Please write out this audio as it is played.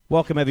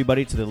Welcome,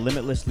 everybody, to the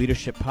Limitless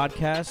Leadership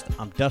Podcast.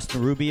 I'm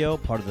Dustin Rubio,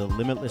 part of the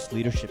Limitless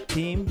Leadership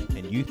team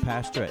and youth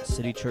pastor at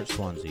City Church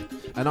Swansea.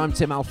 And I'm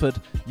Tim Alford,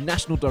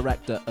 National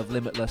Director of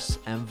Limitless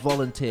and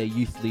volunteer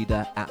youth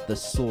leader at the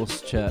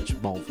Source Church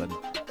Malvern.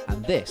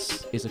 And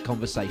this is a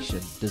conversation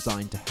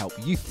designed to help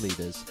youth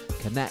leaders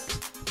connect,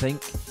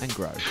 think, and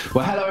grow.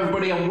 Well, hello,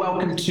 everybody, and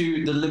welcome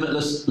to the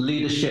Limitless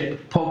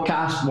Leadership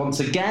Podcast once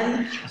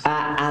again.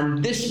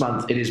 And this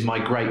month, it is my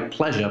great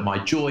pleasure,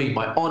 my joy,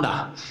 my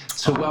honour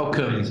to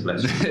welcome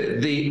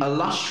the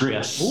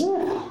illustrious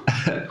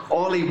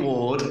Ollie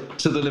Ward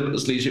to the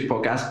Limitless Leadership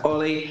Podcast.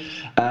 Ollie,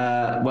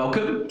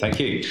 welcome. Thank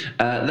you.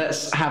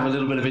 Let's have a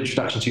little bit of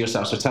introduction to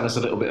yourself. So tell us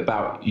a little bit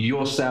about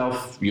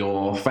yourself,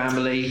 your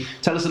family.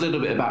 Tell us a little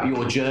bit about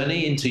your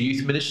journey into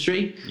youth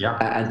ministry.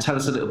 And tell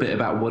us a little bit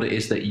about what it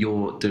is that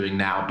you're doing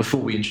now before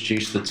we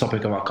introduce the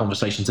topic of our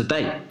conversation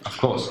today. Of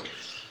course.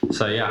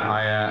 So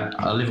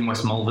I live in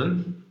West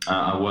Malvern.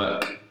 I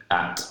work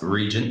at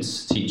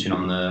Regents, teaching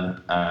on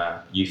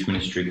the youth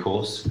ministry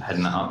course,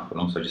 heading that up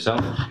alongside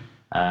yourself.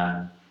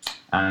 And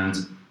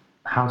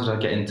how did I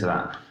get into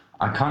that?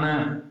 I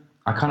kind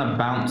of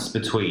bounced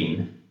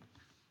between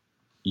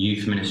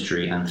youth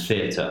ministry and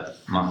theatre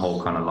my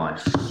whole kind of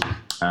life,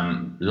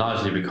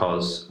 largely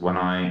because when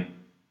I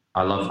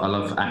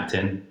love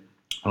acting,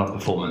 I love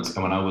performance,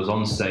 and when I was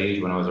on stage,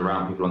 when I was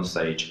around people on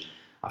stage,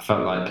 I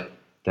felt like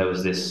there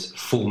was this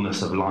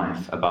fullness of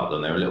life about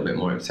them. They were a little bit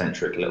more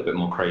eccentric, a little bit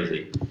more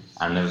crazy,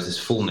 and there was this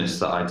fullness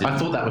that I didn't... I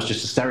thought that was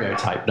just a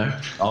stereotype, no?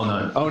 Oh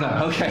no,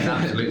 okay. It's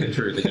absolutely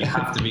true that you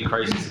have to be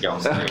crazy to get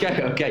on stage.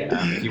 Okay.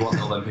 If you want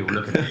all them people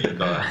looking at you, you've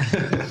got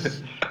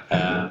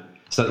to...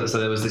 So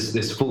there was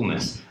this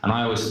fullness, and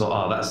I always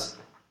thought,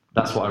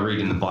 that's what I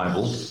read in the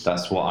Bible.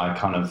 That's what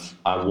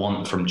I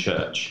want from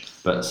church,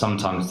 but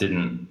sometimes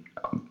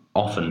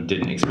often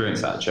didn't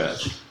experience that at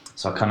church.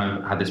 So I kind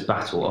of had this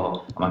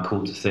battle, am I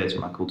called to theatre,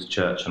 am I called to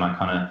church? And I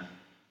kind of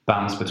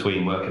bounced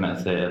between working at a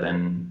theatre,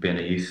 then being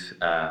a youth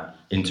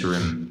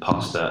interim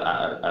pastor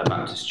at a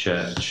Baptist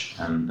church.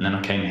 And then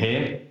I came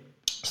here,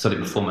 studied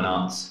performing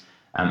arts,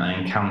 and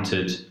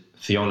encountered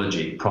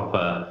theology,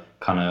 proper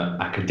kind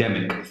of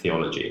academic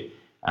theology.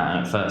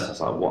 And at first I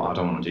was like, I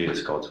don't want to do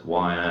this, God.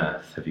 Why on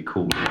earth have you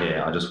called me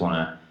here? I just want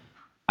to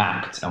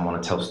act and want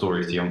to tell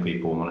stories to young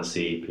people and want to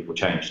see people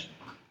changed.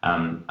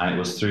 And it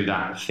was through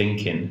that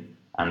thinking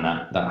and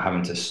that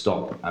having to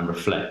stop and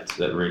reflect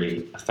that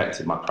really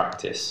affected my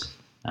practice.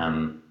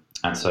 And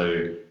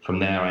so from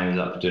there I ended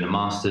up doing a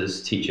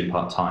master's, teaching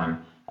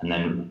part-time, and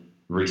then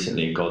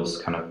recently God's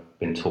kind of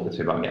been talking to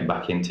me about getting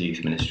back into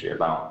youth ministry,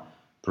 about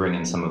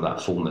bringing some of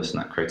that fullness and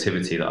that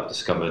creativity that I've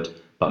discovered,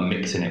 but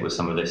mixing it with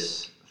some of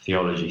this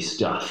theology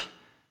stuff,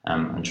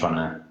 and trying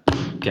to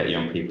get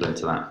young people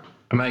into that.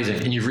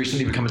 Amazing. And you've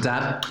recently become a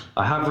dad?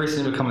 I have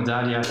recently become a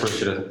dad, yeah. I probably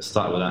should have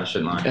started with that,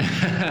 shouldn't I?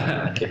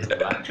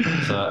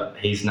 So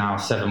he's now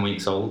 7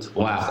 weeks old,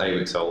 almost 8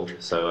 weeks old.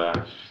 So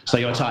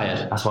you're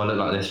tired? That's why I look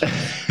like this.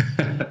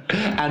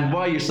 And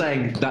while you're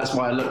saying that's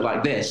why I look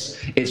like this,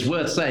 it's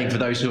worth saying for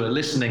those who are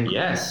listening to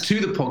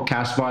the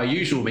podcast via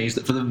usual means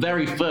that for the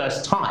very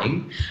first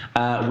time,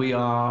 we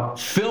are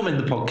filming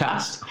the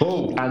podcast.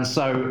 Cool. And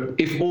so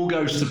if all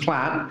goes to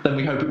plan, then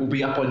we hope it will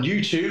be up on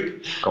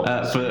YouTube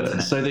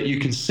so that you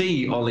can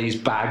see Ollie's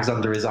bags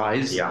under his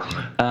eyes,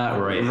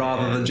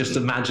 rather than just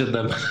imagine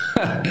them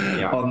by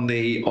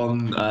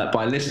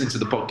listening to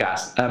the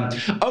podcast.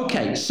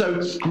 Okay, so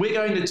we're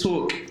going to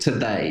talk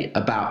today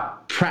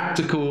about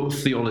practical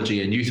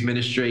theology and youth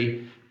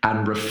ministry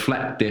and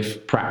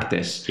reflective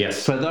practice.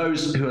 Yes. For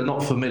those who are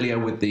not familiar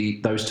with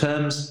those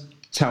terms,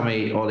 tell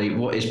me, Ollie,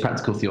 what is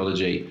practical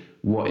theology?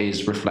 What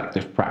is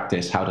reflective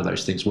practice? How do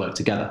those things work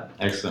together?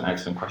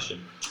 Excellent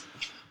question.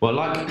 Well,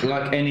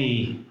 like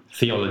any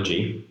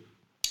theology,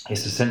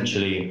 it's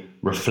essentially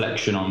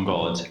reflection on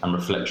God and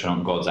reflection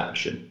on God's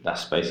action.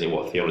 That's basically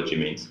what theology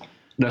means.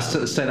 Let's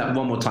say that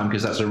one more time,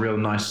 because that's a real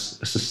nice,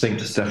 succinct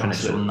definition.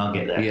 Nice little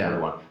nugget there for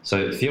everyone.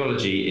 So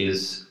theology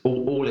is,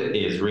 all it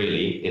is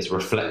really, is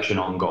reflection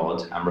on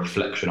God and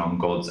reflection on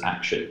God's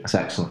action. That's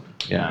excellent.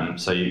 Yeah.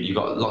 So you've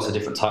got lots of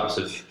different types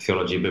of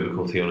theology: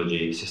 biblical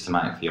theology,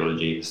 systematic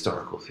theology,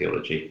 historical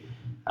theology.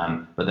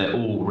 But they're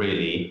all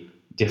really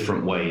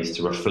different ways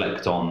to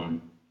reflect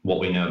on what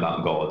we know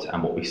about God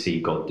and what we see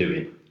God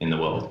doing in the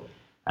world.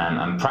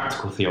 And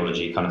practical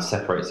theology kind of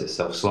separates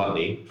itself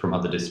slightly from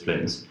other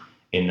disciplines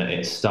in that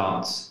it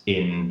starts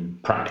in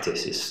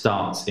practice, it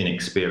starts in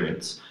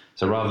experience.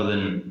 So rather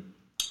than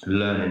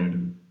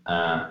learning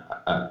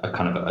a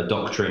kind of a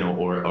doctrine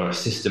or a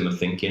system of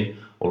thinking,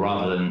 or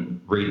rather than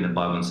reading the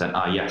Bible and saying,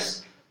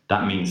 yes,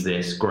 that means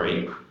this,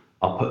 great,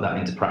 I'll put that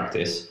into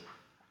practice.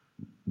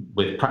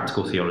 With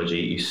practical theology,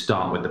 you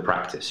start with the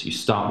practice, you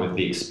start with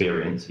the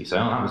experience. You say,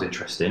 that was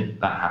interesting,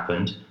 that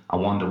happened, I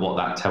wonder what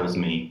that tells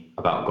me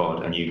about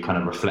God, and you kind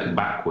of reflect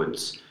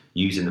backwards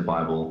using the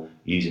Bible,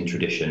 using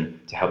tradition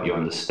to help you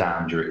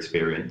understand your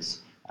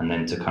experience, and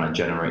then to kind of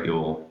generate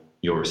your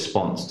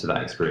response to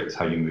that experience,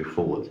 how you move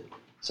forward.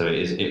 So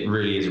it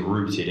really is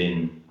rooted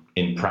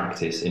in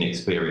practice, in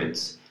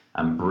experience,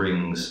 and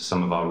brings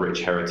some of our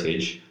rich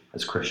heritage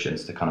as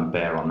Christians to kind of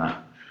bear on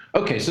that.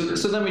 Okay, so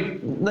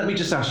let me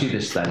just ask you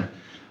this then: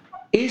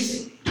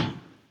 is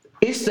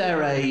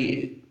there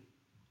a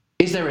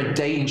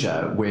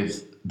danger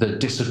with the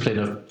discipline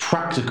of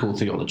practical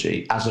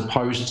theology as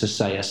opposed to,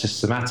 say, a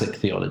systematic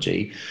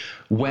theology,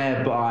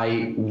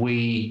 whereby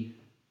we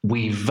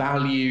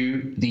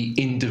value the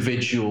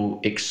individual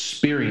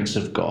experience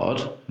of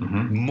God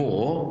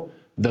more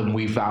than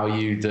we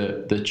value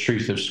the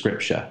truth of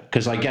Scripture?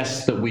 Because I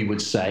guess that we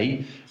would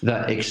say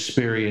that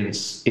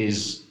experience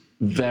is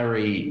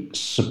very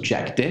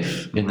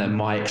subjective, in that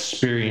my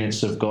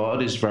experience of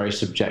God is very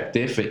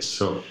subjective.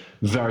 It's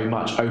very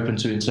much open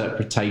to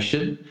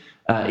interpretation.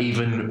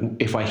 Even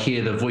if I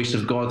hear the voice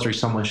of God through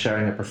someone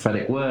sharing a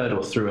prophetic word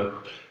or through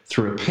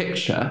a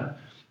picture,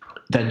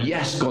 then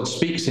yes, God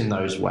speaks in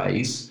those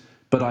ways,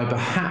 but I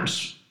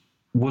perhaps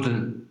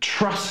wouldn't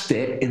trust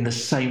it in the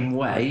same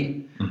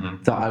way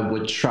that I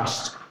would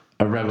trust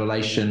a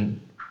revelation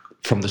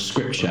from the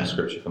Scripture.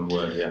 From the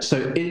Word, yeah.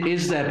 So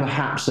is there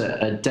perhaps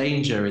a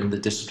danger in the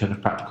discipline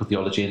of practical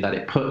theology in that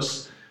it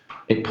puts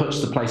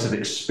the place of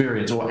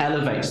experience, or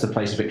elevates the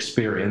place of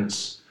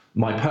experience,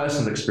 my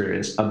personal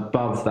experience,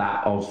 above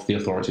that of the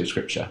authority of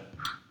Scripture?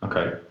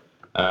 Okay.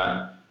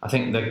 I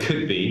think there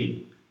could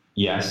be,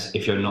 yes,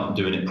 if you're not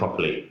doing it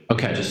properly.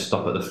 Okay. Just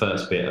stop at the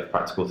first bit of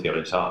practical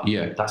theology. So,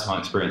 that's my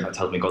experience. That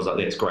tells me God's like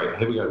this. Great.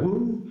 Here we go.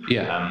 Woo.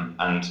 Yeah.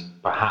 And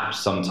perhaps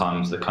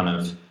sometimes the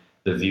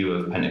view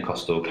of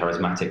Pentecostal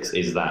charismatics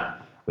is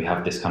that we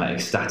have this kind of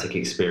ecstatic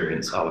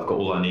experience. Oh, I've got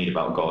all I need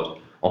about God.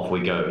 Off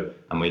we go,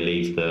 and we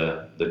leave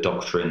the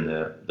doctrine,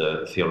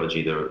 the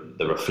theology,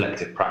 the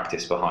reflective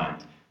practice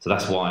behind. So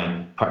that's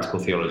why practical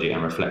theology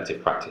and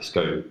reflective practice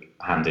go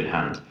hand in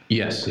hand.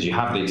 Yes. Because you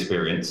have the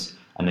experience,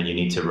 and then you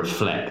need to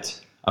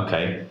reflect.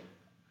 Okay,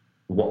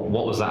 what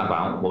was that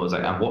about? What was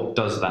that, and what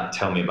does that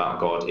tell me about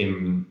God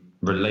in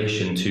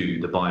relation to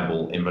the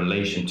Bible, in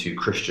relation to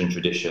Christian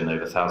tradition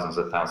over thousands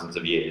and thousands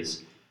of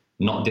years?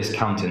 Not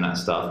discounting that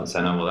stuff and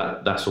saying, oh,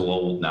 well, that's all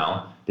old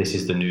now. This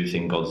is the new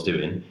thing God's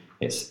doing.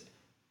 It's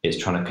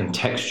trying to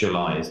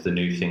contextualize the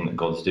new thing that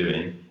God's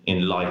doing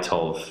in light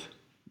of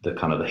the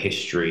kind of the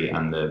history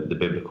and the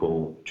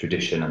biblical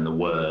tradition and the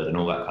word and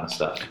all that kind of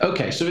stuff.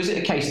 Okay, so is it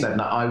a case then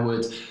that I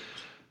would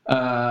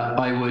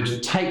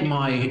take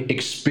my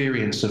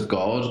experience of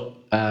God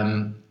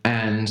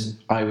and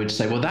I would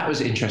say, well, that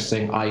was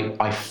interesting.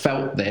 I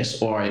felt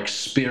this, or I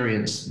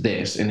experienced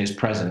this in His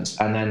presence,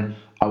 and then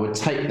I would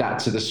take that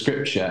to the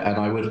Scripture, and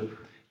I would,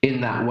 in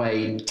that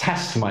way,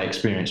 test my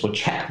experience or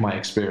check my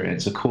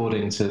experience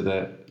according to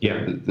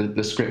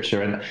the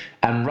Scripture,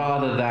 and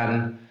rather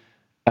than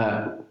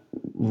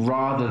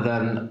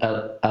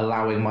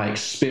allowing my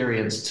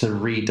experience to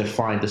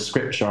redefine the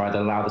Scripture, I'd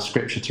allow the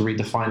Scripture to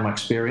redefine my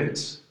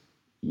experience.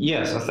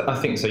 Yes, I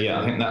think so.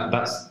 Yeah, I think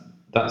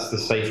that's the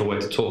safer way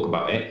to talk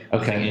about it.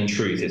 Okay. I think in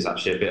truth, it's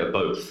actually a bit of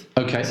both.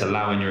 Okay. It's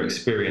allowing your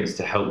experience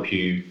to help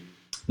you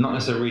not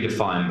necessarily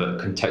redefine, but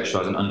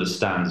contextualize and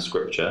understand the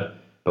Scripture,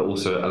 but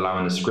also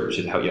allowing the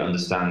Scripture to help you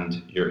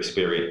understand your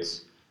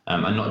experience,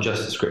 and not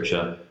just the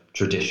Scripture,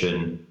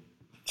 tradition,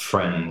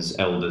 friends,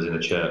 elders in the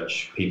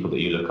church, people that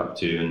you look up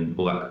to, and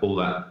all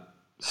that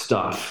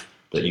stuff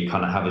that you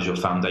kind of have as your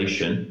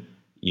foundation.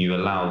 You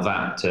allow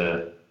that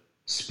to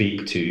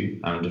speak to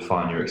and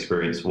define your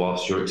experience,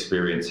 whilst your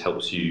experience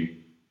helps you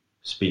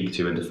speak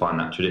to and define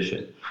that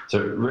tradition.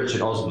 So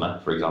Richard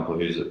Osmer, for example,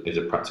 who's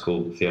a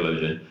practical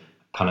theologian,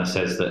 kind of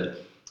says that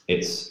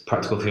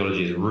practical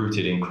theology is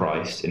rooted in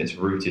Christ, and it's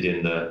rooted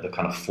in the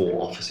kind of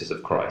four offices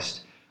of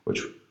Christ,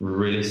 which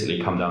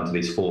realistically come down to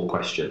these four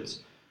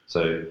questions.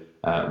 So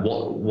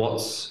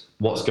what's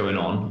going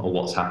on, or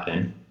what's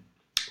happening?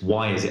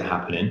 Why is it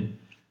happening?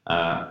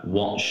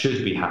 What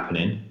should be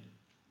happening?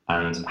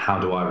 And how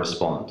do I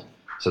respond?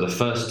 So the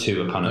first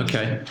two are kind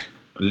of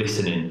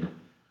listening,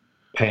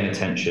 paying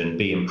attention,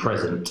 being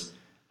present,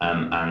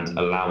 and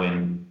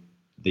allowing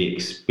the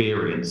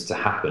experience to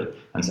happen.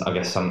 And so I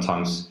guess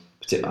sometimes,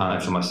 particularly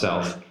for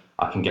myself,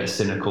 I can get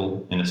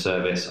cynical in a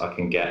service. I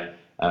can get,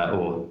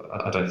 or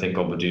I don't think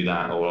God would do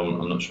that, or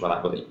I'm not sure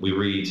about that. But we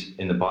read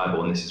in the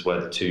Bible, and this is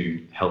where the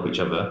two help each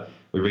other.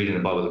 We read in the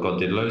Bible that God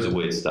did loads of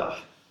weird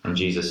stuff, and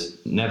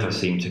Jesus never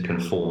seemed to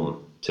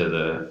conform to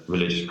the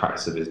religious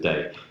practice of his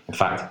day. In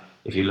fact,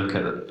 if you look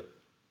at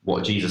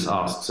what Jesus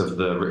asks of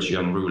the rich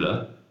young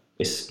ruler,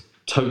 it's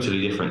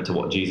totally different to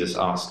what Jesus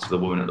asks the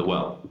woman at the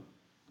well.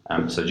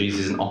 So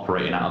Jesus isn't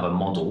operating out of a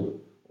model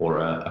or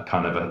a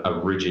kind of a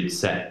rigid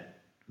set.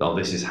 Oh,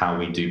 this is how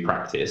we do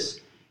practice.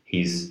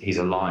 He's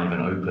alive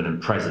and open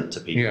and present to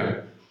people.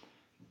 Yeah.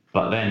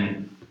 But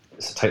then,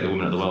 so take the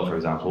woman at the well, for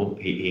example.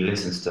 He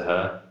listens to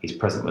her. He's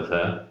present with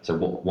her. So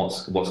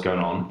what's going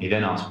on? He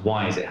then asks,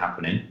 why is it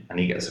happening? And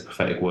he gets a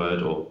prophetic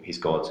word, or he's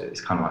God. So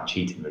it's kind of like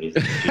cheating, really.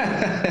 Isn't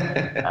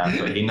it?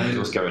 But he knows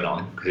what's going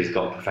on because he's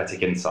got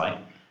prophetic insight.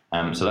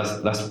 So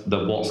that's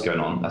the what's going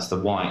on. That's the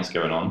why it's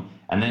going on.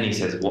 And then he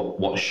says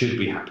what should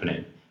be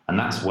happening. And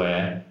that's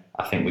where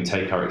I think we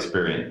take our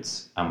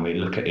experience and we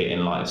look at it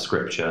in light of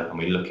Scripture, and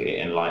we look at it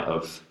in light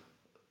of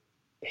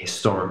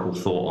historical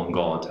thought on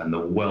God and the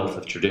wealth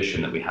of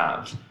tradition that we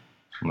have,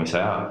 And we say,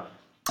 oh,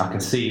 I can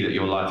see that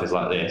your life is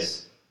like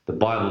this. The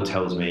Bible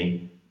tells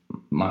me,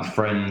 my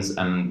friends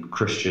and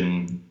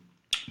Christian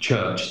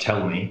church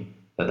tell me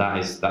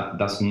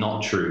that's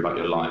not true about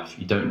your life.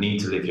 You don't need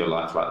to live your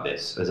life like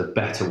this. There's a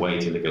better way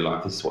to live your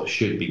life. This is what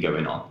should be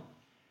going on.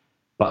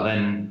 But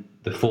then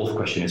the fourth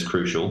question is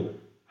crucial.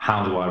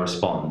 How do I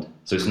respond?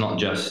 So it's not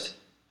just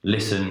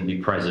listen, be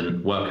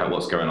present, work out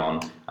what's going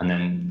on, and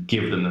then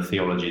give them the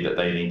theology that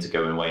they need to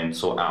go away and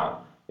sort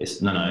out.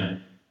 It's no.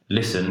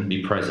 Listen,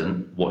 be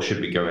present, what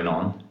should be going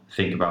on,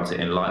 think about it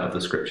in light of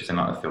the scriptures, in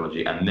light of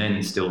theology, and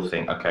then still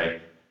think, okay,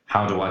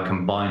 how do I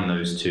combine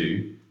those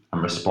two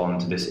and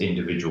respond to this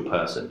individual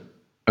person?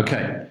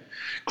 Okay,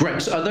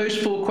 great. So are those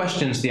 4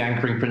 questions the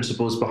anchoring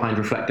principles behind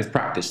reflective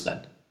practice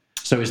then?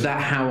 So is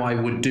that how I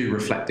would do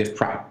reflective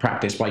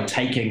practice, by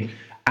taking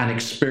an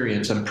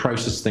experience and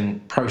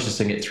processing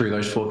it through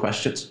those 4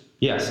 questions?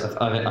 Yes,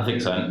 I think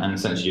so. And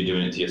essentially you're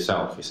doing it to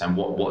yourself. You're saying,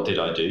 what did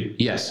I do?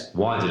 Yes.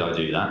 Why did I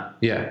do that?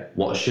 Yeah.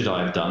 What should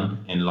I have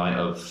done in light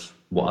of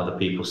what other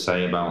people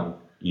say about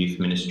youth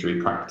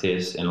ministry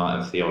practice, in light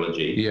of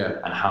theology? Yeah.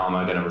 And how am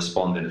I going to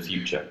respond in the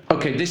future?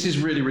 Okay, this is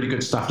really, really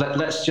good stuff.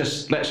 Let's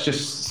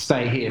just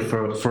stay here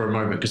for a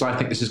moment, because I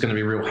think this is going to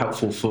be real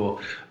helpful for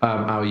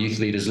our youth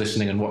leaders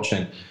listening and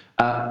watching.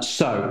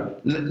 So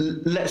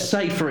let's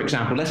say, for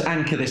example, let's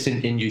anchor this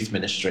in youth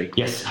ministry.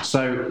 Yes.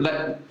 So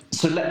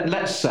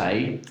let's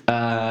say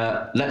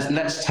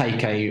let's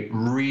take a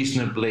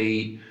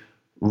reasonably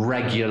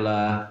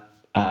regular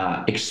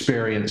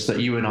experience that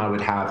you and I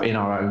would have in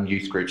our own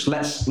youth groups.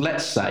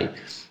 Let's say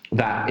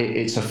that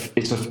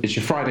it's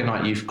your Friday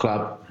night youth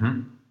club.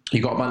 Mm-hmm.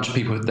 You've got a bunch of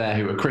people there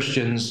who are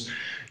Christians.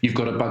 You've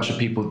got a bunch of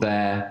people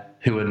there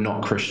who are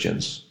not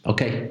Christians.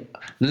 Okay,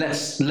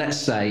 let's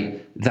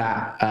say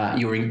that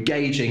you're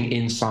engaging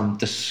in some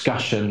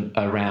discussion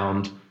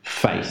around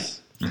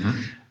faith.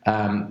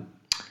 Mm-hmm.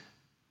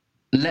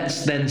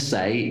 Let's then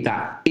say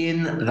that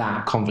in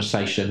that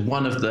conversation,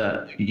 one of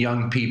the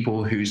young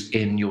people who's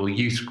in your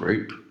youth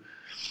group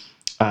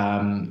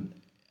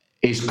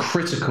is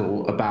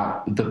critical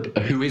about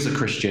who is a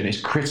Christian, is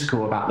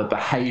critical about the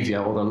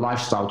behavior or the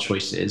lifestyle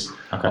choices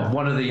of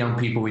one of the young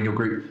people in your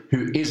group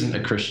who isn't a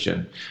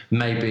Christian.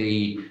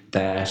 Maybe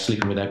they're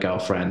sleeping with their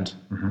girlfriend,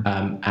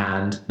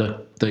 and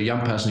the young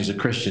person who's a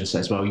Christian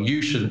says, well,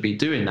 you shouldn't be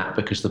doing that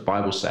because the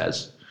Bible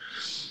says.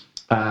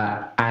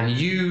 And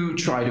you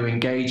try to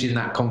engage in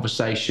that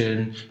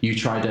conversation, you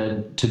try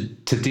to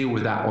deal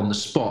with that on the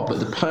spot, but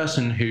the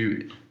person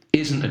who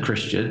isn't a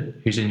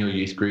Christian, who's in your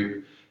youth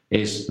group,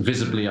 is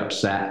visibly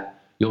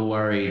upset. You're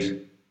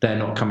worried they're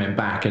not coming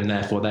back, and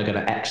therefore they're going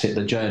to exit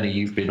the journey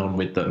you've been on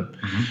with them.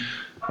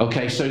 Mm-hmm.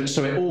 Okay, so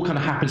it all kind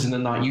of happens in the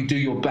night. You do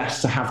your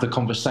best to have the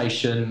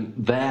conversation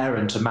there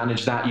and to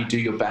manage that. You do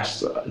your best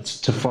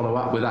to follow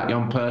up with that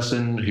young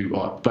person,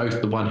 or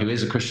both the one who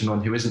is a Christian and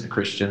one who isn't a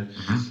Christian.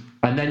 Mm-hmm.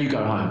 And then you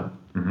go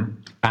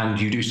home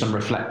and you do some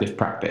reflective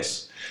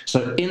practice.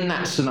 So in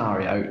that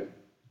scenario,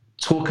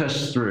 talk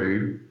us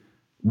through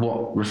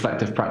what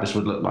reflective practice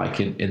would look like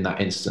in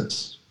that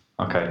instance.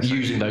 Okay. So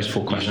using those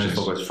 4 questions.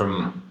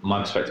 From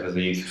my perspective as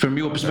a youth. From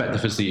your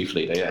perspective as the youth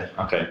leader, yeah.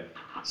 Okay.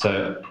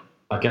 So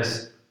I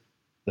guess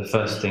the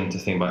first thing to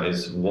think about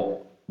is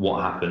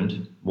what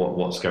happened,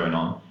 what's going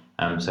on.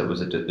 So it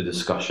was a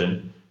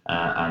discussion,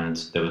 and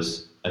there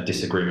was a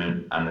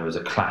disagreement, and there was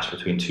a clash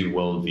between 2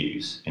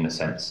 worldviews, in a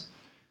sense.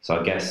 So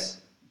I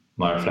guess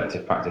my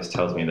reflective practice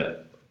tells me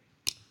that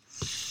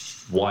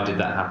why did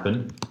that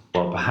happen?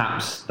 Well,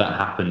 perhaps that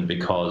happened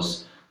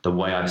because the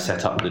way I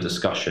set up the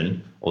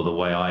discussion, or the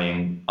way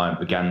I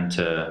began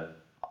to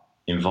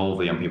involve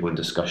the young people in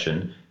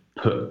discussion,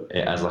 put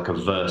it as like a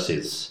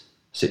versus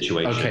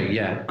situation. Okay,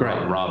 yeah,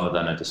 great. Rather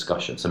than a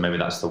discussion. So maybe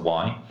that's the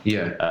why.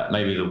 Yeah.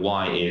 Maybe the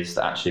why is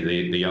that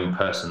actually the young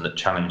person that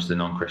challenged the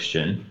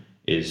non-Christian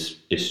is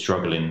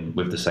struggling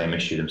with the same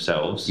issue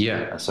themselves.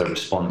 Yeah. And so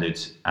responded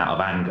out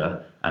of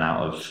anger and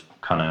out of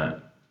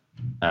kind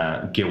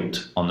of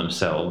guilt on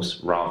themselves,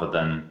 rather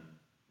than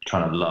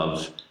trying to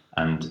love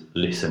and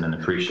listen and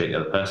appreciate the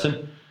other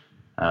person.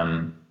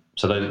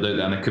 So and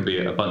there could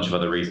be a bunch of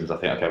other reasons. I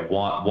think, okay,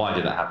 why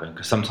did that happen?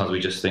 Because sometimes we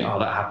just think, oh,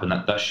 that happened,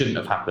 that shouldn't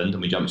have happened,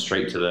 and we jump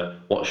straight to the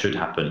what should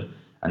happen,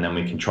 and then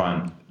we can try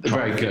and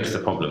fix the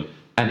problem.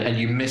 And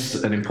you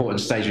miss an important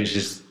stage, which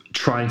is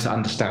trying to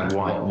understand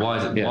why. Why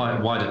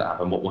did that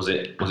happen? What was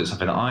it? Was it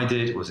something that I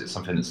did? Was it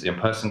something that's the young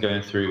person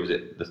going through? Was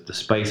it the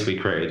space we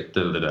created?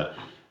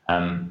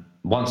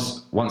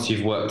 Once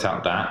you've worked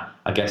out that,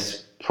 I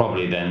guess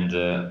probably then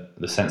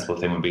the sensible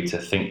thing would be to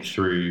think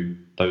through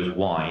those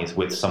whys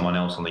with someone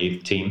else on the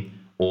youth team,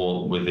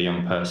 or with the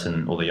young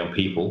person or the young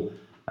people,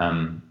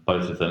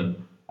 both of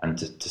them, and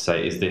to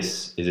say, is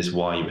this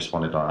why you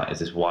responded like that? Is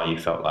this why you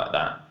felt like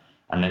that?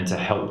 And then to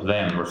help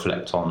them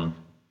reflect on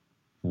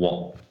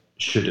what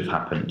should have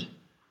happened.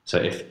 So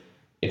if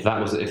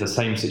the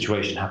same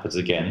situation happens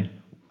again,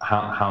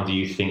 how do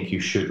you think you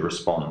should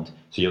respond?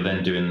 So you're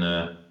then doing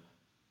the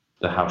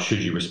how should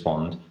you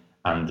respond,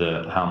 and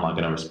the how am I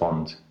going to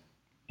respond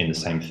in the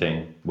same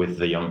thing with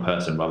the young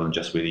person rather than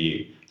just with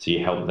you. So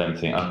you help them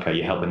think, okay,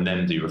 you're helping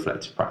them do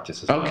reflective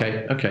practice as well.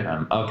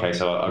 Okay.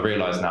 So I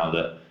realise now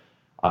that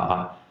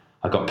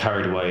I got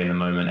carried away in the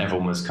moment.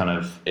 Everyone was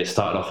it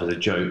started off as a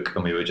joke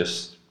and we were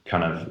just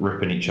kind of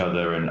ripping each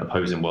other and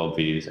opposing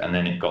worldviews, and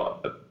then it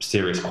got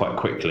serious quite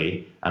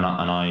quickly, and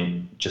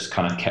I just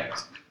kind of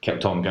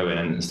kept on going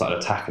and started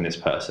attacking this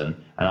person,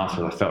 and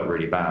afterwards I felt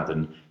really bad.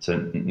 And so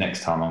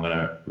next time I'm going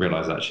to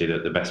realise actually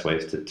that the best way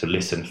is to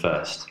listen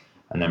first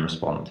and then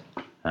respond.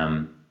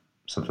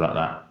 Something like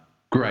that.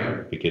 Great.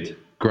 Would be good.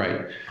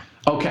 Great.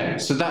 Okay,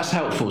 so that's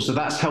helpful. So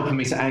that's helping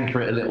me to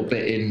anchor it a little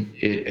bit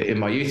in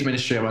my youth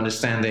ministry. I'm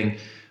understanding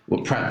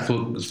what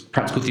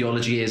practical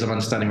theology is. I'm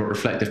understanding what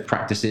reflective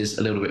practice is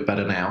a little bit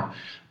better now.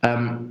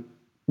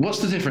 What's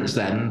the difference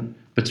then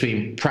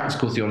between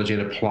practical theology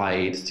and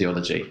applied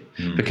theology?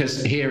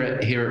 Because here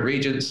at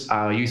Regents,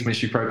 our youth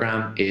ministry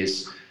program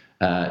is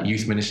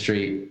youth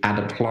ministry and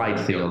applied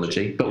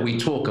theology, but we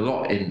talk a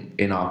lot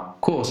in our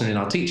course and in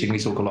our teaching, we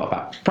talk a lot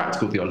about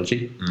practical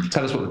theology.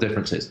 Tell us what the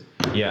difference is.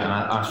 Yeah,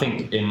 and I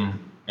think in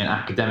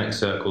academic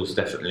circles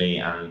definitely,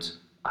 and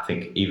I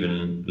think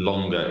even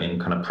longer in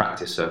kind of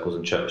practice circles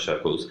and church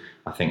circles,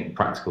 I think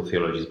practical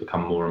theology has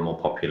become more and more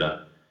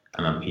popular,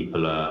 and then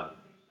people are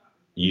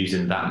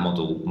using that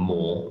model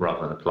more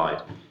rather than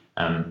applied.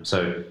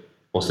 So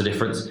what's the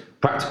difference?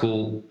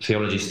 Practical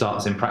theology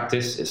starts in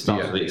practice. It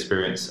starts with the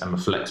experience and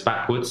reflects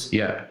backwards.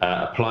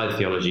 Applied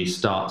theology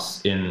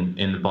starts in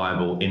the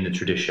Bible, in the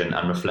tradition,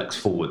 and reflects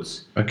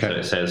forwards. Okay. So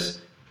it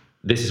says,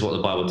 this is what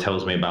the Bible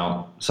tells me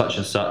about such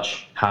and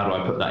such. How do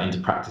I put that into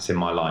practice in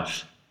my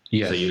life?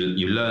 Yes. So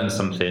you learn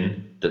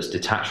something that's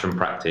detached from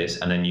practice,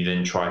 and then you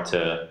then try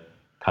to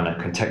kind of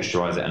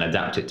contextualize it and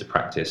adapt it to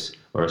practice.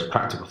 Whereas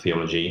practical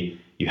theology,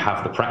 you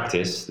have the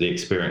practice, the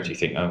experience, you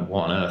think, oh,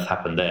 what on earth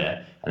happened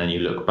there? And then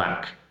you look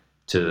back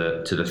to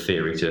the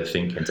theory, to the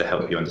thinking, to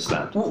help you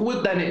understand.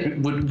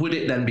 Would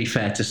it then be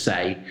fair to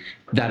say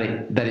that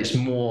it's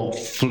more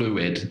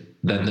fluid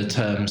than the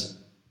terms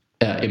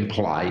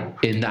imply,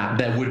 in that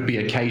there would be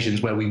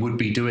occasions where we would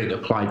be doing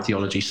applied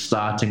theology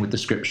starting with the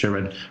scripture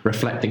and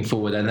reflecting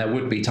forward, and there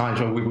would be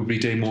times where we would be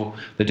doing more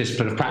the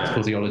discipline of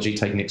practical theology,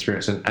 taking the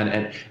experience,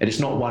 and it's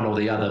not one or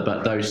the other,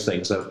 but those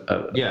things are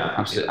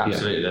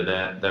absolutely.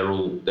 They're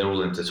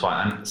all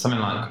intertwined. And something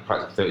like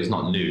practical theology is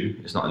not new.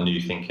 It's not a new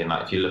thinking.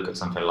 Like if you look at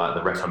something like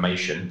the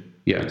Reformation,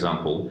 for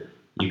example,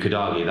 you could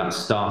argue that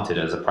started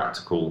as a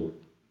practical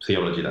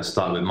theology. That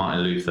started with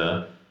Martin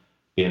Luther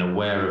being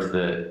aware of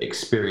the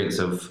experience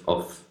of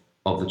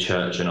the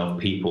church and of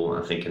people,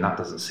 and thinking that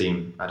doesn't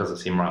seem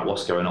right.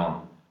 What's going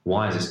on?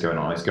 Why is this going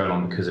on? It's going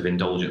on because of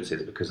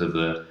indulgences, because of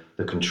the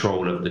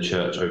control of the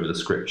church over the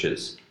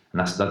scriptures,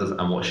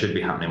 and what should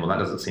be happening. Well, that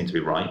doesn't seem to be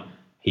right.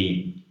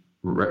 He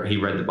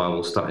read the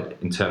Bible, started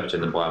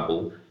interpreting the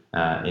Bible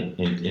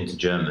into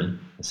German,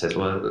 and says,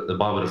 well, the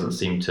Bible doesn't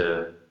seem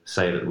to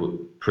say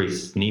that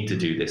priests need to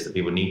do this, that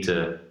people need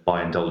to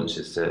buy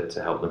indulgences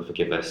to help them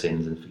forgive their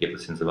sins and forgive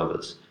the sins of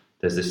others.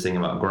 There's this thing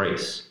about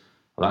grace.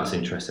 Well, that's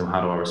interesting. How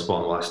do I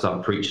respond? Well, I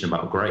start preaching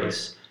about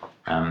grace.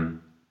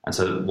 And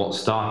so what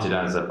started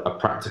as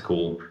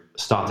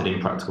started in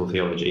practical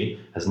theology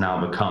has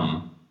now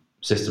become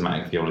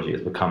systematic theology.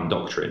 It's become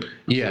doctrine.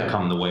 It's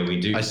become the way we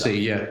do stuff. I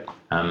see,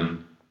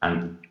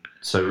 and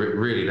so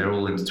really they're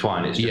all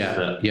intertwined. It's just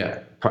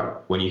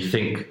that when you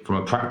think from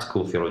a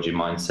practical theology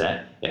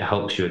mindset, it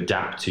helps you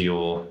adapt to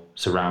your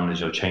surroundings,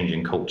 your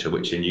changing culture,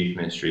 which in youth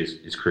ministry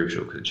is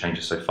crucial because it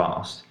changes so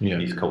fast,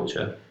 youth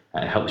culture.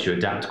 And it helps you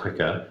adapt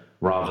quicker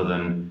rather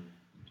than,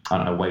 I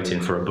don't know,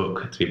 waiting for a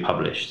book to be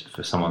published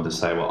for someone to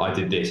say, well, I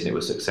did this and it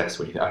was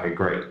successful. You think, okay,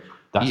 great.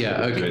 That's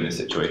what we do in this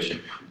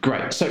situation.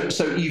 Great.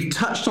 So you've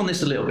touched on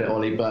this a little bit,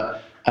 Ollie,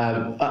 but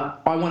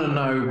I want to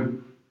know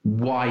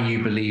why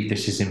you believe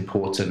this is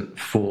important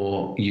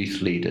for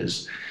youth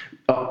leaders.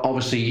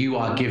 Obviously, you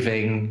are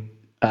giving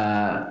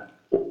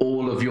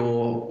all of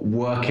your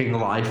working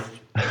life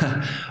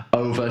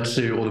over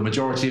to, or the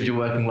majority of your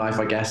working life,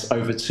 I guess,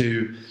 over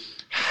to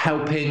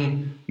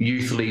helping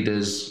youth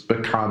leaders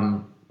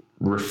become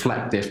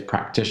reflective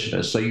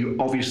practitioners. So you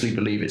obviously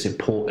believe it's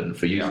important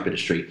for youth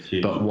ministry,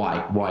 but why?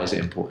 Why is it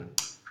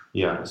important?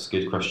 Yeah, that's a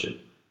good question.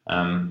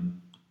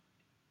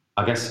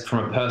 I guess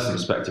from a personal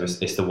perspective,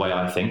 it's the way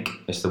I think,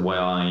 it's the way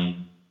I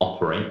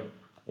operate.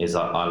 Is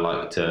I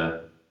like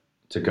to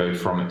go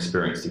from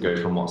experience, to go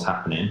from what's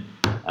happening,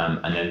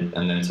 and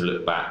then to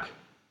look back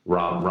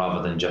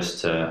rather than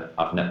just to.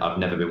 I've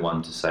never been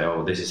one to say,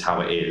 oh, this is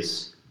how it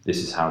is.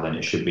 This is how then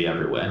it should be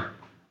everywhere.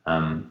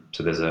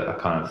 So there's a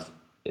kind of,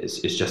 it's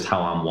just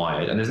how I'm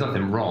wired. And there's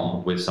nothing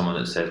wrong with someone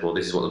that says, well,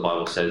 this is what the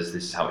Bible says,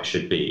 this is how it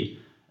should be.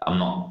 I'm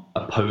not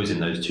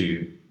opposing those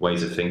two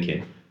ways of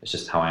thinking. It's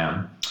just how I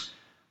am.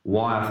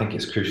 Why I think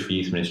it's crucial for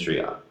youth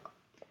ministry,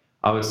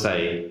 I would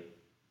say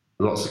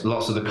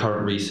lots of the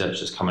current research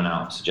that's coming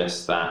out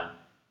suggests that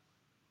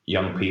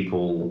young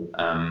people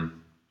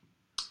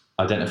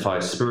identify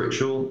as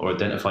spiritual or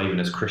identify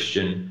even as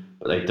Christian,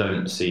 but they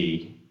don't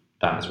see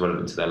that as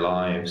relevant to their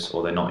lives,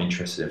 or they're not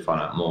interested in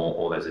finding out more,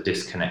 or there's a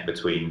disconnect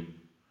between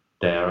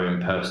their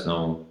own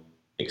personal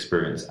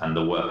experience and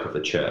the work of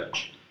the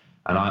church.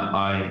 And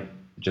I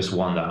just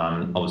wonder,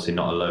 I'm obviously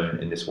not alone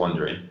in this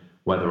wondering,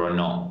 whether or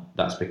not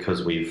that's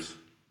because we've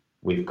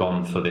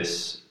gone for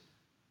this,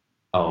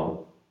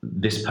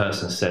 this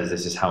person says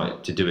this is how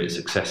to do it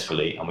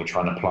successfully, and we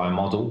try and apply a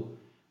model,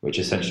 which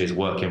essentially is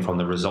working from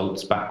the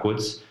results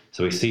backwards.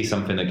 So we see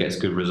something that gets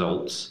good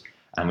results,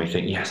 and we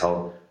think, yes,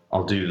 I'll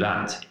do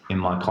that in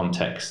my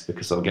context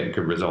because I'll get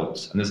good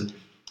results. And there's,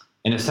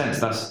 in a sense,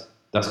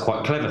 that's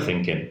quite clever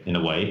thinking in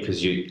a way,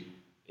 because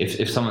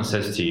if someone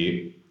says to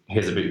you,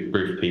 here's a big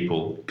group of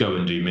people, go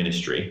and do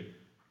ministry,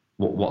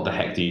 what the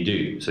heck do you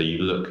do? So you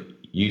look,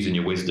 using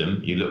your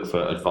wisdom, you look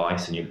for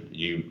advice, and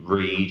you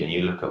read and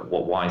you look at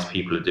what wise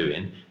people are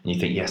doing, and you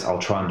think, yes, I'll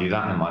try and do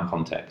that in my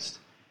context.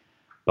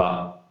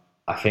 But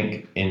I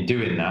think in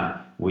doing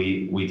that,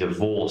 we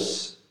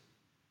divorce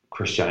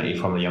Christianity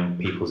from the young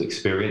people's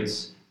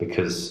experience,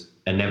 because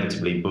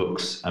inevitably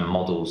books and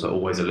models are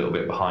always a little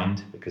bit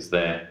behind, because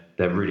they're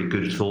really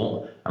good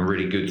thought, and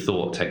really good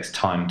thought takes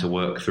time to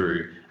work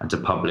through and to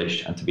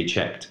publish and to be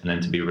checked and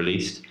then to be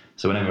released.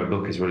 So whenever a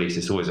book is released,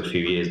 it's always a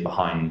few years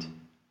behind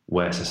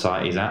where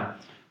society's at.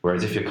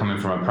 Whereas if you're coming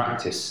from a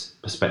practice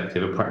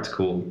perspective, a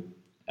practical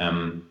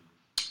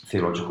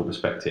theological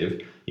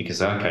perspective, you can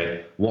say,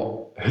 okay,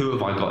 who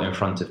have I got in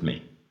front of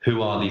me?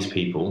 Who are these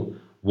people?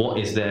 What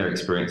is their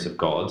experience of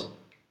God?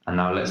 And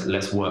now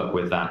let's work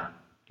with that.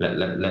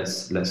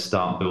 Let's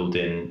start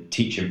building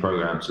teaching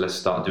programs. Let's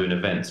start doing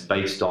events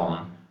based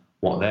on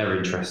what their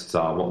interests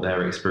are, what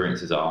their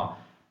experiences are.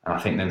 And I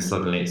think then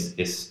suddenly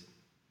it's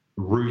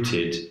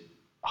rooted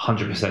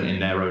 100% in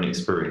their own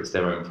experience,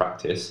 their own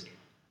practice.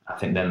 I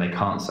think then they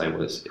can't say,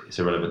 well, it's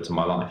irrelevant to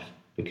my life,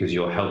 because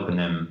you're helping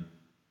them.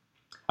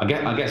 I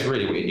guess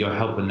really you're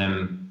helping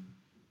them,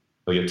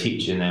 or you're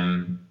teaching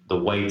them the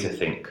way to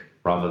think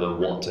rather than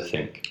what to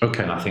think.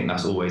 Okay. And I think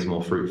that's always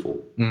more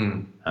fruitful.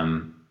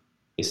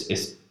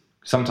 It's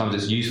sometimes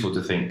it's useful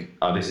to think,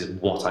 this is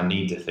what I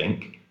need to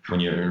think when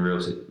you're in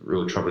a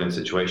real troubling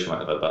situation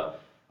like that.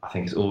 But I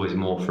think it's always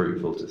more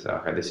fruitful to say,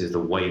 okay, this is the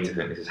way to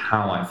think. This is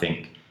how I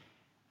think,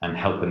 and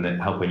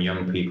helping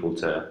young people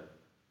to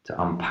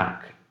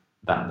unpack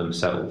that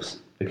themselves.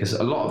 Because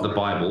a lot of the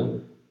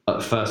Bible,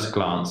 at first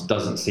glance,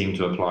 doesn't seem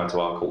to apply to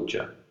our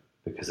culture,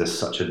 because there's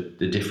such a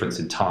difference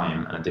in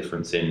time and a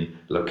difference in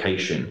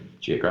location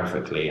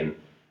geographically, and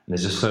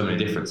there's just so many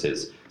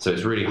differences. So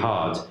it's really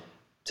hard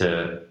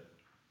to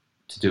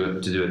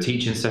do a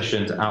teaching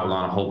session, to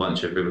outline a whole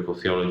bunch of biblical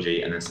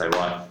theology, and then say,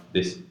 right,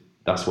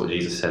 that's what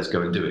Jesus says,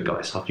 go and do it,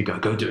 guys. Off you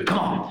go do it, come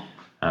on.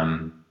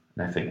 And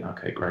I think,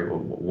 okay, great.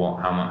 Well,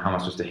 how am I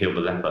supposed to heal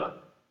the leper?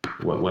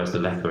 Where's the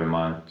leper in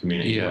my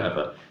community? Yeah.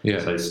 Whatever. Yeah.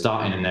 So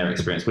starting in their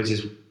experience, which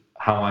is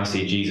how I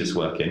see Jesus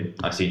working.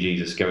 I see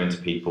Jesus going to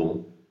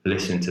people,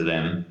 listening to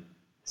them,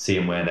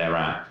 seeing where they're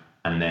at,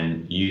 and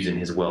then using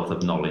his wealth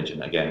of knowledge.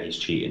 And again, he's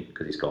cheating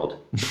because he's God.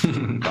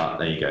 But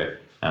there you go.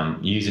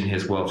 Using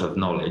his wealth of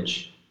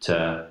knowledge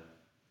to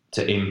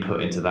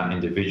input into that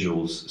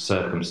individual's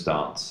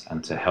circumstance,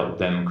 and to help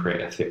them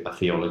create a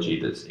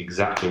theology that's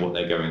exactly what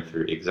they're going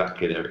through,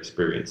 exactly their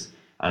experience,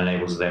 and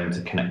enables them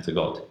to connect to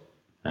God.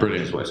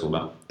 Brilliant. That's what it's all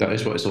about. That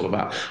is what it's all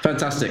about.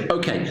 Fantastic.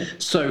 Okay,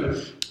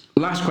 so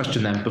last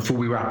question then, before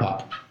we wrap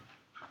up.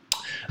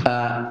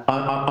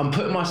 I'm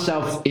putting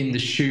myself in the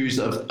shoes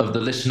of the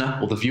listener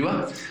or the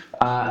viewer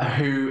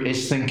who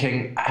is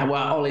thinking,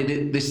 well,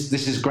 Ollie, this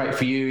is great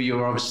for you.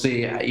 You're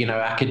obviously,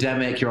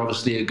 academic. You're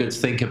obviously a good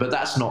thinker, but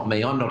that's not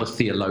me. I'm not a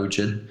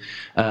theologian.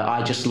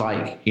 I just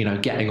like,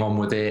 getting on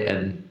with it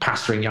and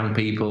pastoring young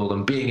people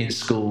and being in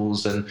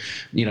schools and,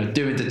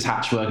 doing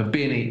detached work and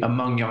being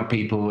among young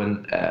people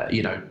and,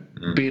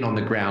 being on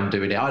the ground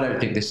doing it. I don't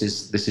think this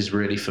is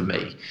really for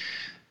me.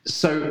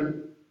 So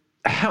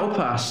help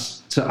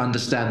us to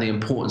understand the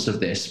importance of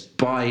this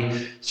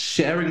by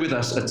sharing with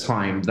us a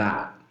time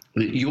that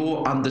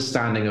your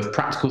understanding of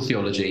practical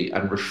theology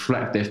and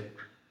reflective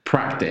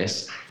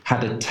practice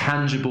had a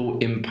tangible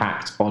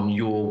impact on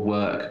your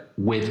work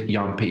with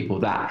young people,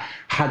 that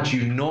had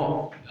you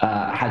not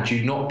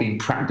been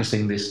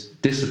practicing this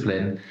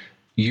discipline,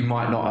 you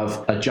might not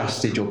have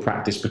adjusted your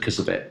practice because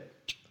of it.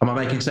 Am I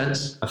making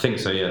sense? I think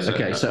so, yes.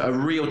 Okay, so a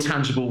real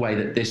tangible way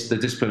that the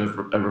discipline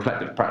of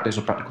reflective practice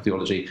or practical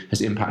theology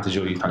has impacted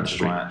your youth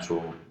ministry. My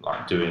actual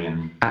doing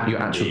and at your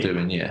actual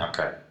doing, yeah.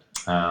 Okay.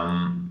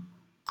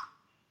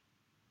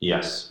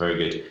 Yes, very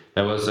good.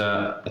 There was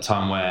a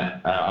time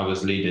where I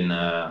was leading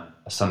a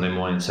Sunday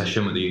morning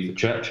session with the youth of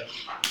church,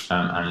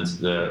 and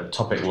the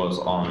topic was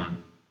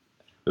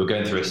we were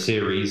going through a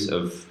series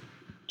of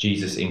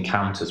Jesus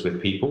encounters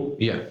with people.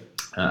 Yeah.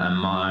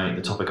 And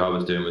the topic I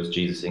was doing was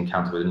Jesus'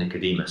 encounter with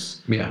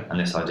Nicodemus. Yeah. And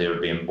this idea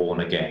of being born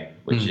again,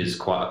 which is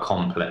quite a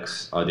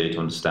complex idea to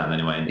understand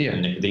anyway.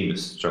 And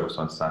Nicodemus struggles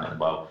to understand it as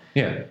well.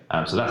 Yeah.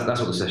 So that's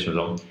what the session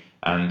was on.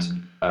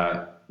 And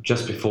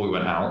just before we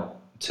went out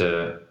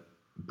to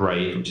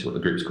Brave, which is what the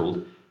group's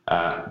called,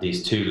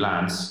 these two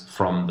lads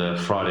from the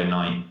Friday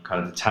night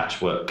kind of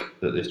detached work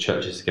that this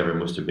Churches Together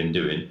must have been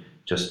doing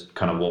just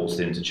kind of waltzed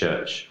into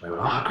church. We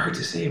were, great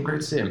to see him.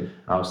 And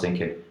I was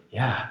thinking,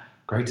 yeah,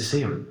 great to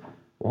see them.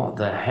 What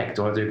the heck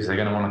do I do? Because they're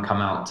going to want to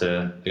come out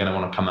to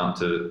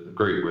the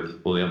group with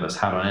all the others.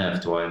 How on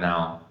earth do I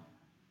now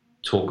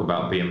talk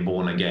about being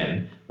born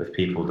again with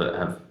people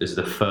that this is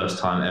the first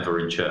time ever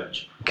in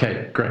church?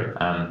 Okay, great.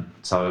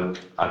 So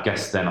I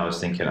guess then I was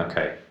thinking,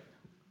 okay,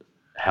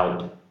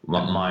 help.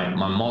 My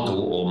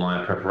model or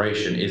my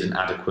preparation isn't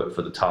adequate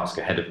for the task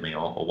ahead of me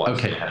or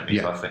what's ahead of me.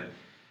 Yeah.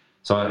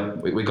 So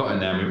we got in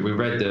there and we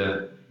read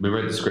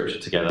the scripture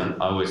together.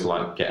 I always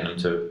like getting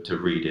them to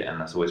read it, and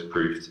that's always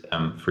proved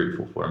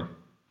fruitful for them.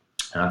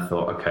 And I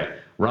thought, okay,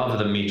 rather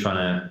than me trying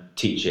to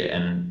teach it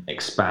and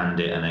expand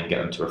it and then get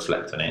them to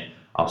reflect on it,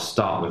 I'll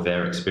start with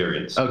their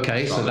experience.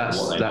 Okay, so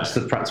that's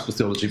the practical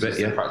theology bit,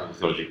 The practical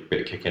theology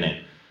bit kicking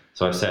in.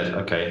 So I said,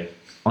 okay,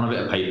 on a bit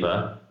of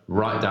paper,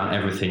 write down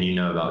everything you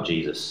know about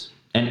Jesus.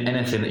 And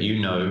anything that you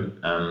know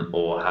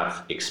or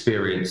have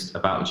experienced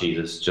about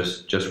Jesus,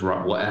 just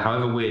write,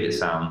 however weird it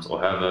sounds, or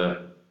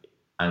however,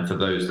 and for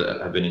those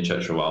that have been in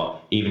church for a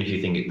while, even if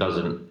you think it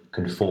doesn't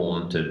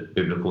conform to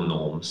biblical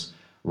norms,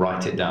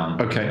 write it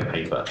down on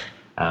paper.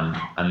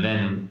 And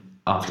then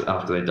after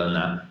they'd done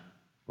that,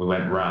 we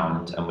went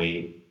round and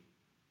we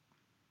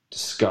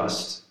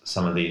discussed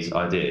some of these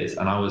ideas,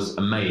 and I was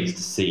amazed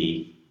to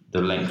see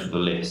the length of the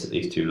list that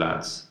these two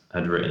lads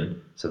had written.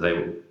 So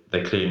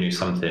they clearly knew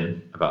something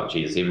about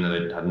Jesus, even though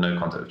they had no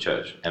contact with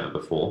church ever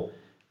before.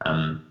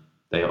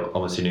 They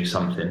obviously knew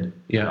something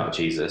about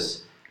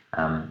Jesus,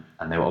 and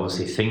they were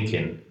obviously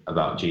thinking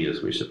about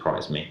Jesus, which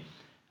surprised me.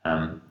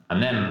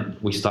 And then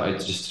we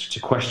started just to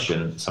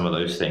question some of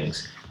those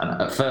things.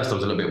 And at first I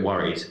was a little bit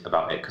worried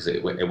about it because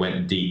it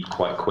went deep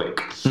quite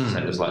quick. So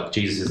it was like,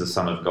 Jesus is the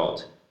Son of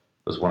God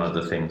was one of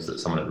the things that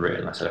someone had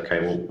written. I said,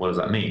 okay, well, what does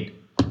that mean?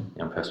 The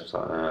young person was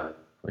like,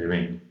 what do you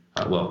mean?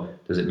 Well,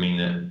 does it mean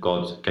that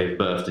God gave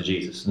birth to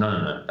Jesus?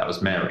 No, that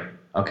was Mary.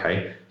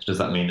 Okay, so does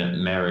that mean that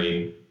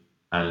Mary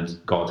and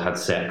God had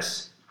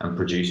sex and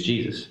produced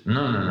Jesus?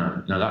 No,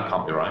 that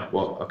can't be right.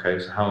 Well, okay,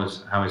 so how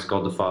is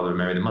God the Father and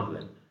Mary the Mother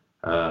then?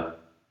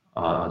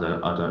 I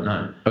don't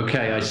know.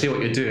 Okay, I see what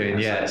you're doing.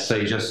 Yeah, so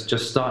you're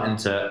just starting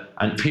to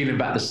and peeling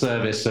back the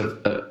surface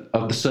of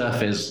the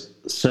surface.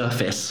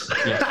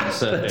 Yes,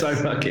 the surface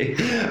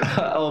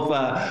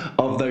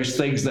of those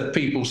things that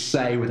people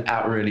say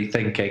without really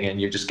thinking, and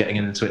you're just getting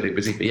into it.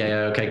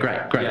 Okay, great.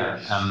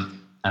 Yeah,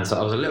 and so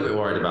I was a little bit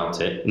worried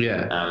about it.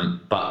 Yeah.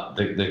 But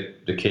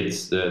the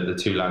kids, the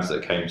two lads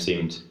that came,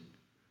 seemed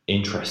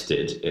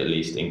interested, at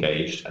least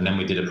engaged. And then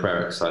we did a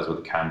prayer exercise with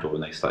a candle,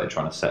 and they started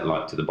trying to set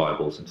light to the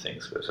Bibles and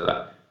things. So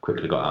that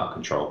quickly got out of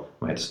control.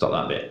 We had to stop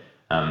that bit.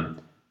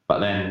 But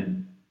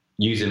then,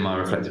 using my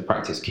reflective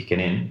practice kicking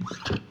in,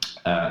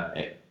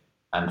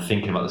 and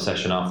thinking about the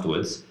session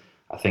afterwards,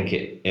 I think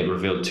it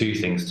revealed two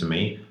things to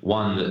me.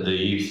 One, that the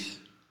youth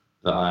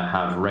that I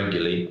have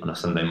regularly on a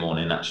Sunday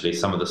morning, actually,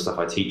 some of the stuff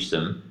I teach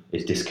them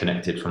is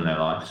disconnected from their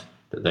life,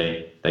 that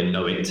they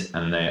know it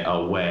and they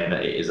are aware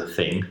that it is a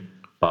thing,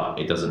 but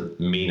it doesn't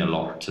mean a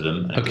lot to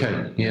them. And it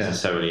doesn't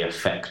necessarily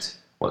affect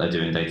what they're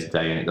doing day to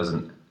day, and it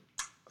doesn't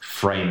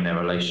frame their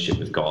relationship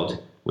with God,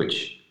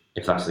 which,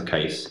 if that's the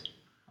case,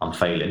 I'm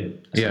failing,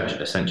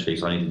 essentially,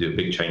 so I need to do a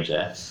big change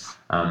there.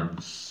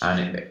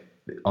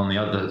 On the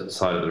other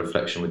side of the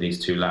reflection with these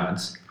two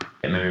lads,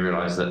 it made me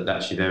realise that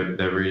actually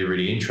they're really,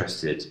 really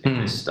interested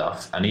in this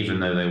stuff. And even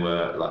though they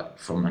were like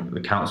from the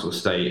council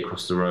estate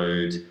across the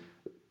road,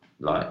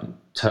 like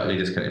totally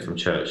disconnected from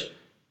church,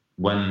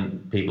 when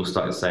people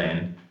started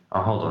saying,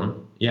 "Oh, hold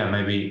on, yeah,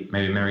 maybe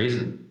Mary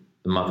isn't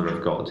the mother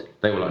of God,"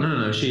 they were like,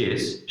 "No, she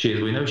is.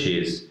 We know she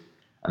is,"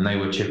 and they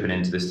were chipping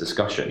into this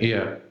discussion.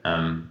 Yeah.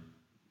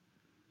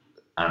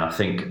 And I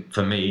think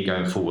for me,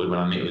 going forward, when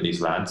I meet with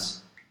these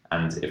lads,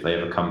 and if they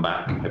ever come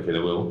back, hopefully they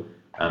will,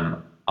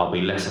 I'll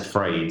be less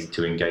afraid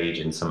to engage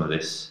in some of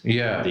this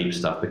deep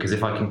stuff, because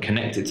if I can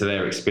connect it to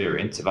their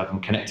experience, if I can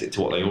connect it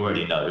to what they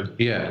already know,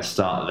 and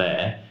start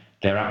there,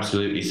 they're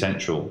absolutely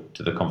central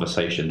to the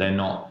conversation. They're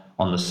not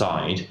on the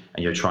side,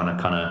 and you're trying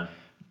to kind of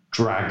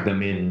drag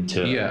them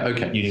into,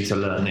 you need to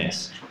learn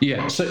this.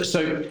 Yeah,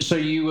 so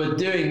you were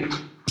doing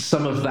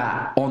some of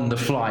that on the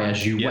fly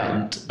as you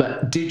went,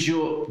 but did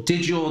your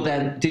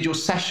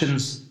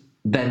sessions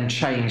then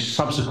change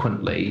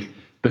subsequently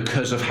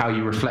because of how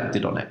you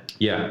reflected on it?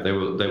 Yeah, they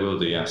will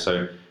do. Yeah,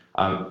 so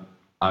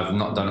I've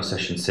not done a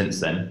session since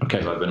then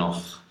because I've been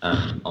off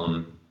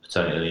on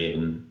paternity leave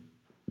and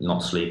not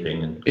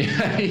sleeping and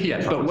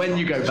but when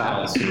you go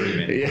back,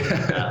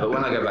 but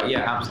when I go back,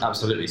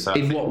 absolutely. So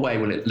in what way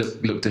will it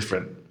look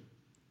different?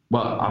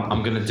 Well,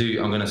 I'm going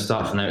to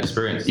start from their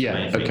experience. So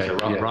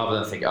rather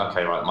than think,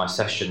 okay, right, my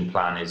session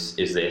plan is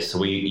this. So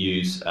we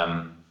use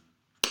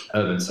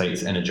Urban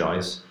Saints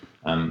Energize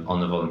on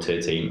the volunteer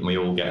team, and we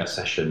all get a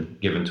session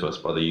given to us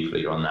by the youth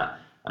leader on that,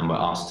 and we're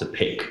asked to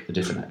pick the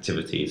different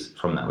activities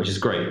from that, which is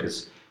great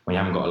because when you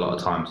haven't got a lot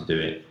of time to do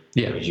it,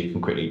 because you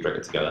can quickly drag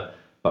it together.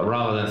 But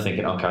rather than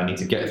thinking, okay, I need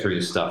to get through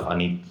this stuff,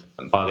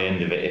 by the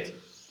end of it, if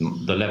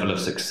the level of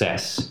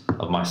success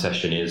of my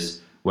session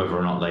is whether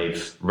or not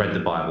they've read the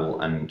Bible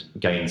and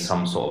gained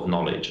some sort of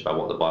knowledge about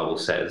what the Bible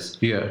says,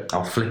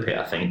 I'll flip it,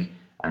 I think,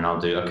 and I'll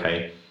do,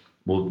 okay,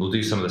 we'll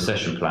do some of the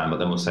session plan, but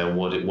then we'll say, well,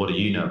 what do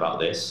you know about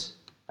this?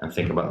 And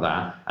think about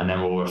that, and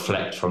then we'll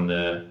reflect from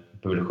the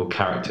biblical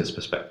character's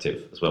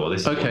perspective as well. Well,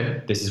 this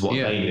is what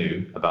they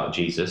knew about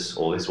Jesus,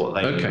 or this is what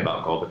they knew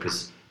about God,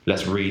 because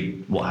let's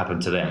read what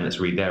happened to them. Let's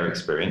read their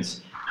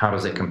experience. How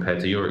does it compare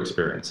to your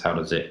experience? How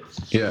does it?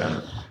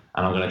 And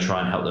I'm going to try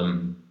and help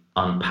them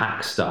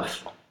unpack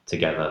stuff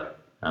together.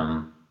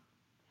 I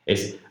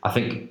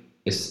think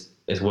it's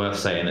worth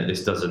saying that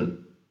this doesn't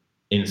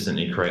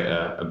instantly create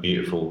a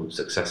beautiful,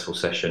 successful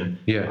session.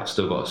 I've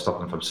still got to stop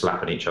them from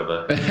slapping each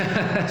other.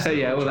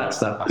 All that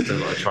stuff. I've still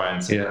got to try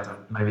and say,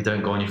 maybe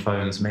don't go on your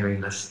phones, maybe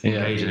let's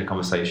engage in a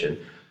conversation.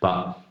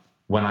 But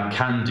when I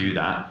can do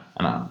that,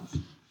 and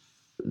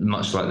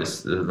much like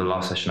this, the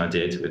last session I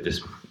did with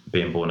this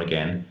being born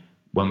again,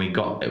 when we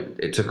got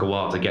it took a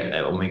while to get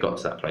there. When we got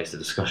to that place, the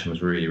discussion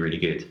was really, really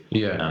good.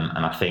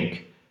 And I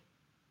think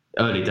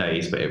early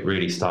days, but it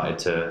really started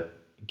to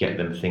get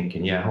them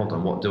thinking, hold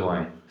on, what do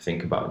I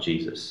think about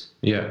Jesus?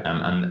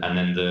 And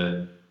then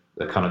the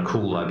kind of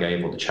call I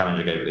gave, or the challenge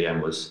I gave at the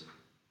end, was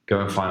go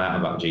and find out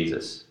about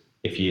Jesus.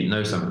 If you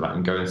know something about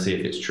him, go and see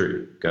if it's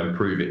true. Go and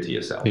prove it to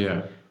yourself.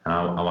 And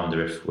I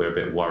wonder if we're a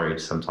bit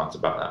worried sometimes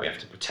about that. We have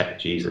to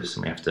protect Jesus,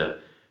 and we have to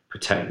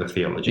protect the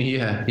theology.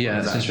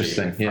 That's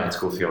interesting.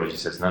 Practical theology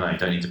says, no, you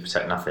don't need to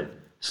protect nothing.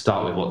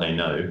 Start with what they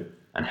know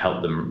and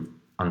help them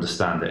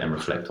understand it and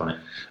reflect on it.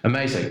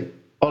 Amazing.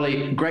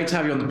 Ollie, great to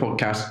have you on the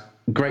podcast.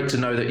 Great to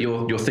know that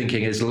your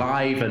thinking is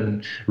live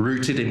and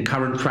rooted in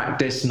current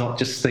practice, not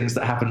just things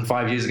that happened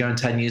 5 years ago and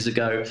 10 years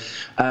ago.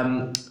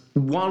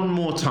 One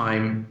more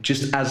time,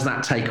 just as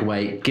that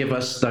takeaway, give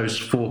us those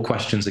 4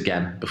 questions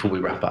again before we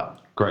wrap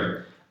up.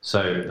 Great.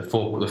 So the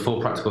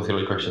four practical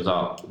theology questions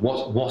are: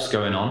 what's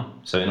going on?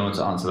 So in order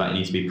to answer that, you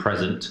need to be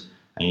present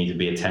and you need to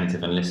be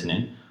attentive and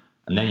listening.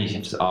 And then you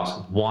have to ask,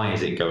 why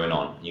is it going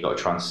on? You've got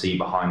to try and see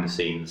behind the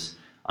scenes,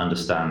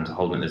 understand,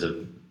 hold on, there's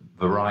a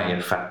variety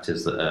of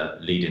factors that are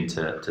leading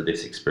to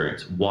this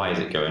experience. Why is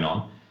it going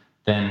on?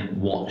 Then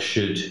what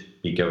should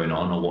be going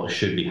on, or what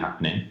should be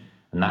happening?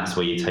 And that's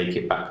where you take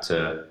it back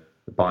to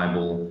the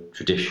Bible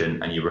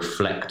tradition and you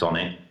reflect on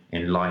it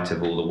in light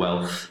of all the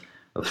wealth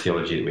of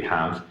theology that we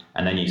have.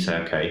 And then you say,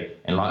 okay,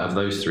 in light of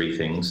those 3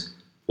 things,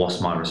 what's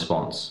my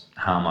response?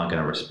 How am I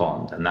going to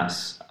respond? And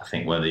that's, I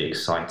think, where the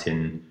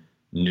exciting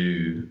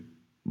new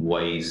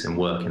ways and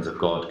workings of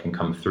God can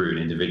come through an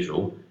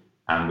individual,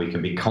 and we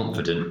can be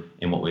confident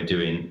in what we're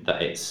doing,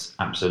 that it's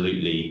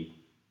absolutely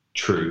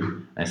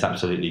true, and it's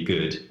absolutely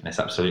good, and it's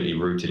absolutely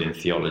rooted in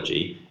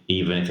theology,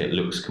 even if it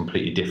looks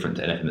completely different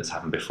to anything that's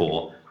happened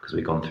before, because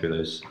we've gone through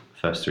those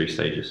first 3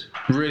 stages.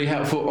 Really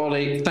helpful,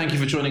 Ollie. Thank you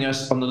for joining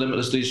us on the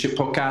Limitless Leadership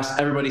Podcast.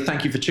 Everybody,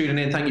 thank you for tuning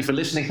in. Thank you for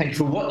listening. Thank you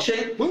for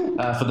watching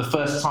for the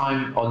first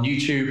time on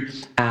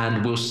YouTube,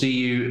 and we'll see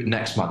you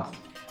next month.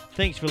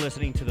 Thanks for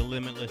listening to the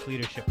Limitless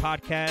Leadership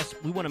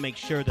Podcast. We want to make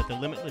sure that the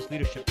Limitless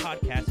Leadership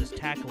Podcast is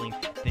tackling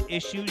the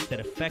issues that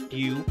affect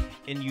you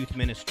in youth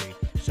ministry.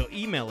 So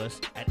email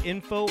us at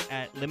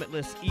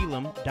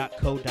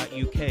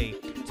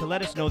info@limitlesselam.co.uk to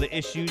let us know the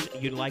issues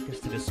you'd like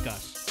us to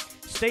discuss.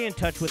 Stay in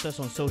touch with us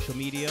on social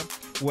media.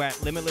 We're at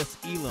Limitless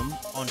Elam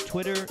on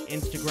Twitter,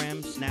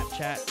 Instagram,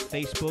 Snapchat,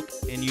 Facebook,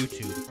 and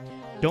YouTube.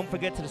 Don't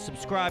forget to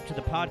subscribe to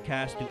the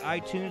podcast through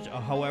iTunes or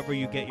however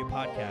you get your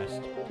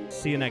podcast.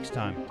 See you next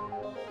time.